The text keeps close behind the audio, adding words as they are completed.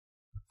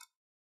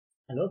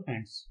Hello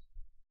friends,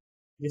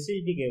 this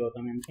is DK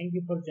Gautam and thank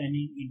you for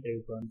joining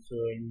InterviewCon. So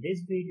in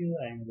this video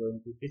I am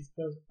going to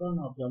discuss one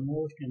of the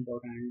most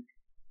important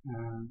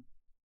uh,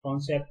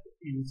 concept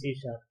in C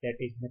Sharp, that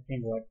is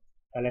nothing but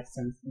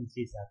collections in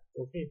C Sharp.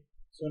 Okay,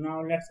 so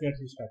now let's get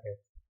started.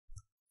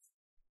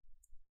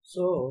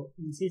 So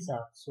in C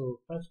Sharp,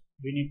 so first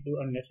we need to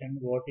understand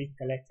what is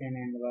collection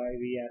and why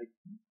we are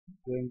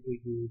going to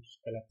use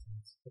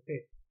collections.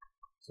 Okay,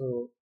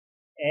 so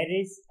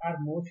arrays are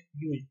most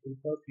useful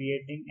for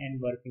creating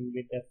and working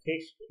with a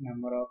fixed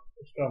number of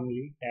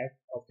strongly tagged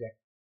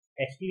objects.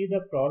 Actually, the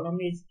problem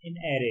is in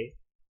array,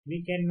 we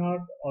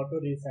cannot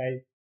auto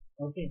resize.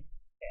 Okay,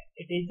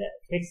 it is a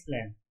fixed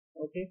length.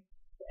 Okay,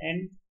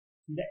 and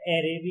the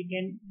array we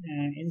can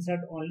insert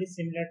only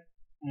similar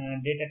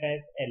data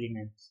type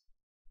elements.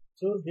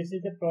 So this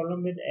is the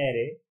problem with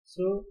array.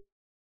 So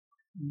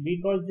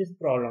because this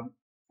problem,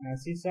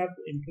 C Sharp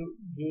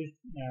introduced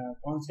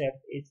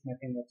concept is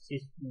nothing but C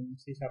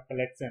Sharp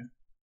collection.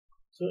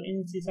 So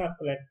in C Sharp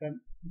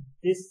collection,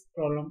 this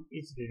problem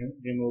is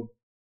removed.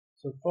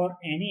 So for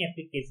any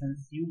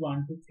applications you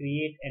want to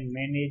create and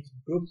manage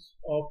groups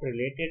of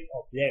related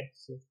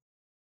objects,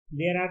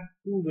 there are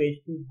two ways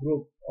to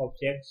group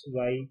objects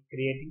by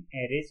creating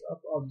arrays of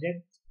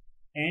objects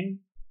and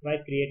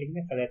by creating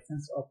the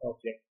collections of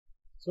objects.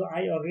 So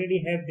I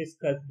already have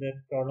discussed the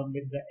problem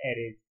with the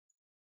arrays.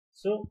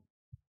 So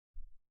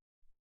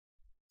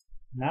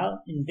now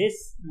in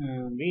this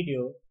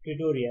video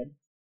tutorial,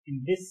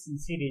 in this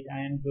series I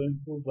am going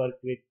to work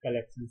with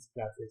collections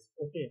classes.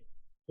 Okay,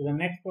 so the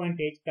next point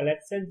is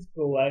collections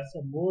provides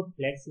a more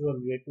flexible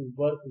way to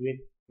work with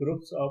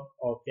groups of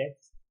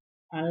objects.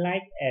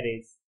 Unlike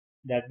arrays,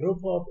 the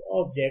group of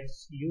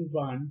objects you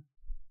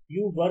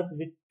work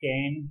with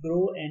can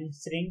grow and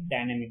shrink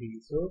dynamically.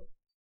 So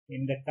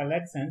in the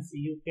collections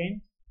you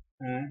can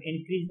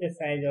increase the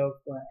size of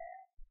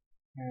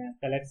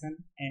collection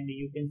and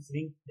you can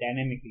shrink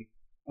dynamically.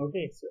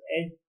 Okay, so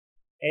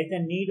as the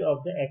need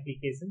of the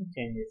application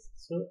changes,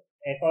 so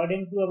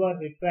according to our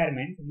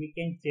requirement we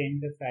can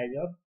change the size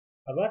of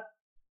our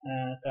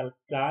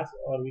class,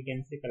 or we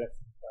can say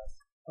collection class.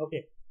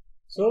 Okay,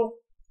 so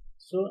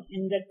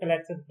in the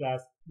collection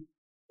class,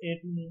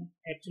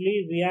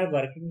 actually we are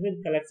working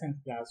with collection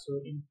class.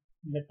 So in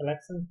the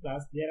collection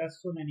class there are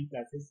so many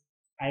classes.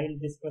 I will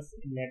discuss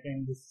later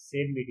in this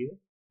same video.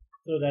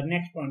 So the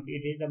next point,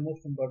 it is the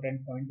most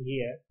important point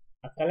here.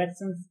 A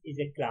collections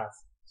is a class.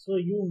 So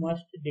you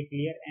must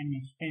declare an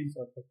instance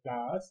of the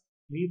class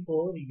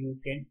before you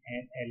can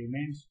add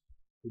elements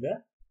to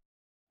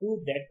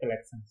that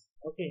collections.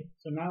 Okay.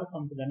 So now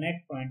come to the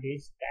next point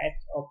is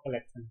types of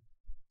collections.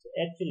 So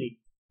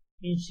actually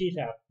in C#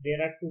 there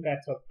are two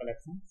types of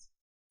collections.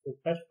 So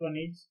first one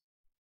is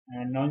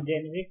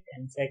non-generic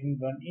and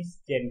second one is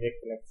generic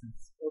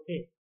collections.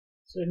 Okay.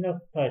 So in the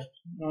first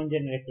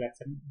non-generic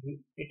collection,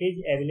 it is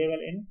available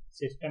in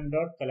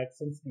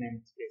system.collections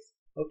namespace.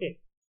 Okay.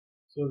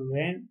 So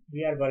when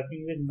we are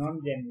working with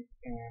non-generic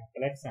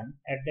collection,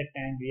 at that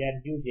time we are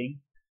using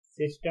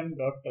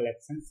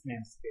system.collections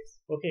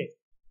namespace. Okay.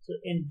 So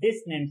in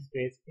this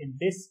namespace, in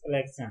this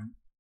collection,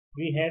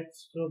 we have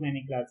so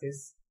many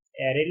classes: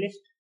 array list,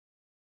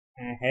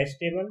 hash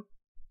table,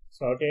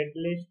 sorted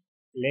list,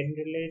 linked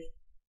list,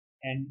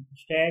 and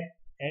stack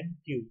and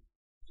queue.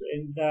 So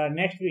in the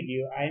next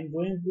video, I am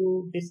going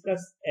to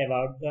discuss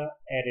about the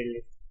array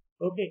list.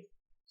 Okay.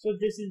 So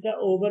this is the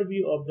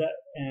overview of the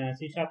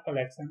C#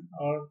 collection,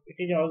 or it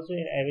is also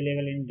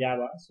available in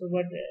Java. So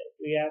what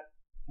we are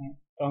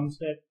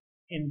concept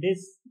in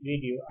this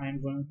video, I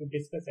am going to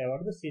discuss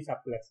about the C#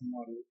 collection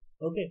module.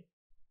 Okay.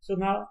 So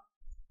now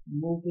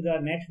move to the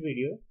next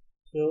video.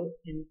 So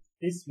in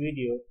this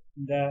video,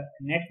 the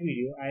next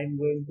video, I am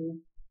going to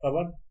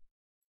cover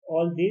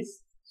all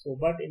this. So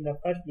but in the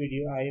first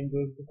video I am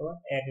going to cover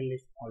array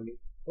list only.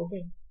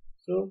 Okay,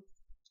 so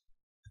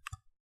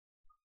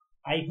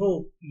I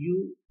hope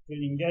you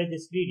will enjoy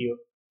this video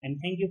and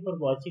thank you for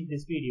watching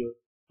this video.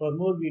 For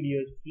more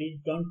videos, please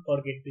don't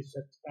forget to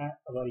subscribe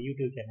our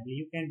YouTube channel.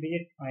 You can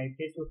visit my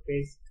Facebook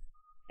page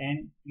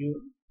and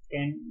you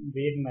can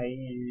visit my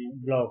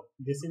blog.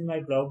 This is my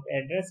blog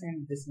address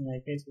and this is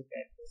my Facebook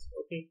address.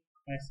 Okay,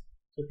 guys.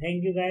 So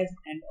thank you guys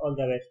and all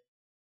the best.